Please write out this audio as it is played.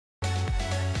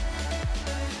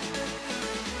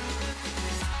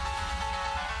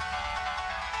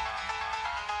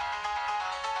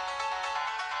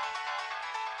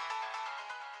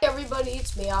everybody,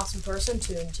 it's me, Awesome Person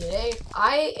 2, and today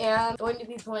I am going to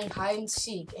be playing hide and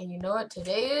seek, and you know what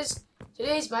today is?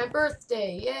 Today's my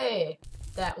birthday, yay!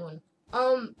 That one.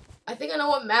 I think I know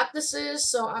what map this is,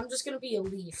 so I'm just gonna be a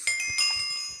leaf.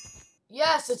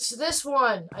 Yes, it's this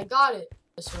one! I got it!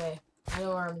 This way. I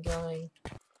know where I'm going.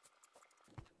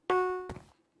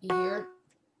 You here?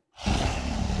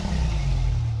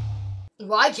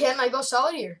 Why can't I go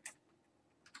solid here?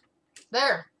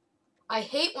 There. I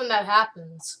hate when that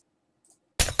happens.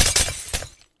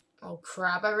 Oh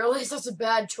crap, I realize that's a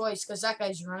bad choice because that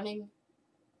guy's running.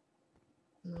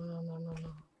 No.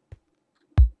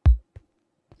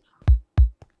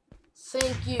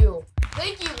 Thank you.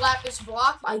 Thank you, Lapis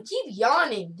Block. I keep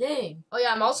yawning, dang. Oh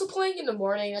yeah, I'm also playing in the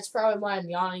morning. That's probably why I'm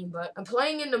yawning, but I'm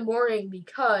playing in the morning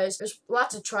because there's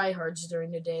lots of tryhards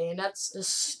during the day, and that's just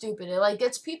stupid. It like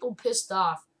gets people pissed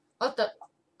off. What the?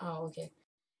 Oh, okay.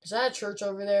 Is that a church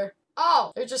over there?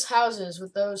 Oh, they're just houses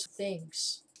with those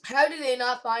things. How did they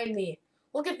not find me?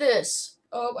 Look at this.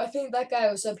 Oh, I think that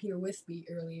guy was up here with me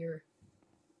earlier.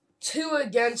 2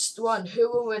 against 1.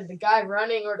 Who will win? The guy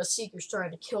running or the seekers trying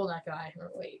to kill that guy?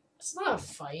 Or wait, it's not a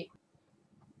fight.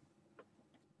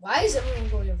 Why is everyone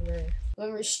going over there?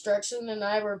 When Restriction and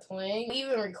I were playing, we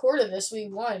even recorded this, we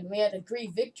won. We had a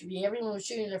great victory. Everyone was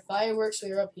shooting their fireworks, we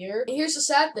were up here. And here's the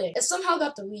sad thing. It somehow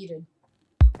got deleted.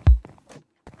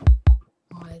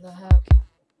 Why the heck?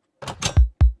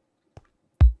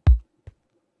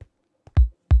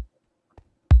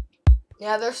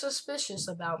 Yeah, they're suspicious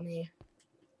about me.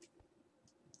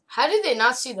 How did they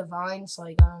not see the vines?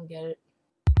 Like, I don't get it.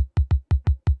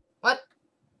 What?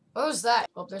 What was that?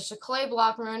 Oh, there's a clay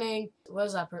block running. What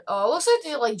is that? Oh, it looks like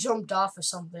they, like, jumped off or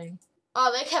something.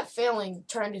 Oh, they kept failing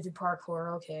trying to do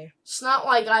parkour. Okay. It's not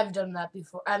like I've done that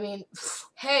before. I mean,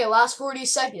 hey, last 40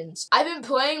 seconds. I've been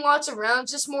playing lots of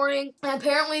rounds this morning, and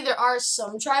apparently there are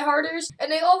some tryharders,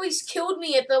 and they always killed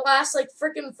me at the last, like,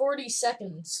 freaking 40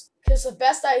 seconds. Because the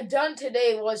best I've done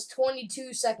today was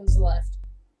 22 seconds left.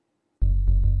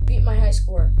 Beat my high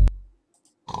score.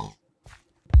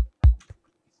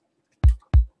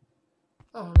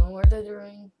 Oh no, what are they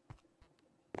doing?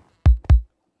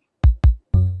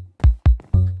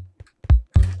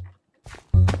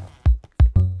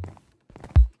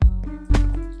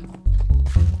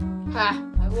 Ha!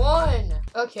 I won!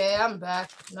 Okay, I'm back.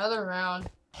 Another round.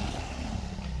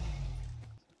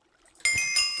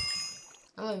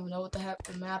 I don't even know what the heck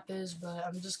the map is, but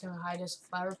I'm just gonna hide as a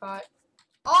flower pot.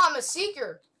 Oh, I'm a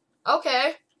seeker!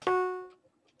 Okay.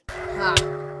 Ha.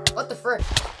 What the frick?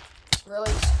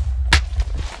 Really?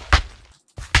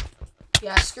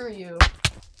 Yeah, screw you.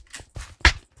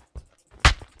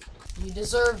 You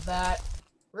deserve that.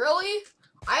 Really?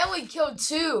 I only killed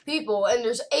 2 people, and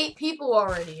there's 8 people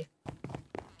already.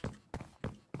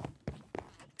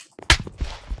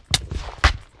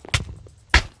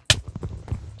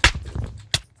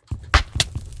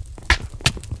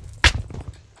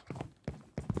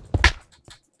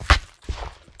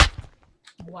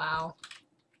 Wow.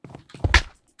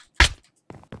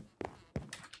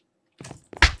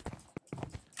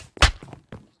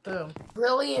 Boom.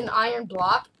 Really? An iron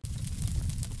block?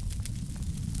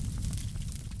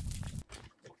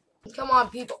 Come on,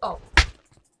 people. Oh.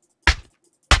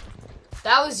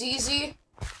 That was easy.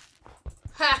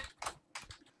 Ha!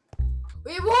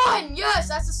 We won! Yes,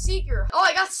 that's a seeker. Oh,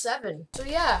 I got 7. So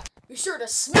yeah, be sure to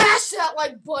smash that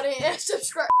like button and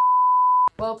subscribe.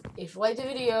 Well, if you liked the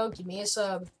video, give me a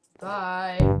sub.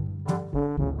 Bye.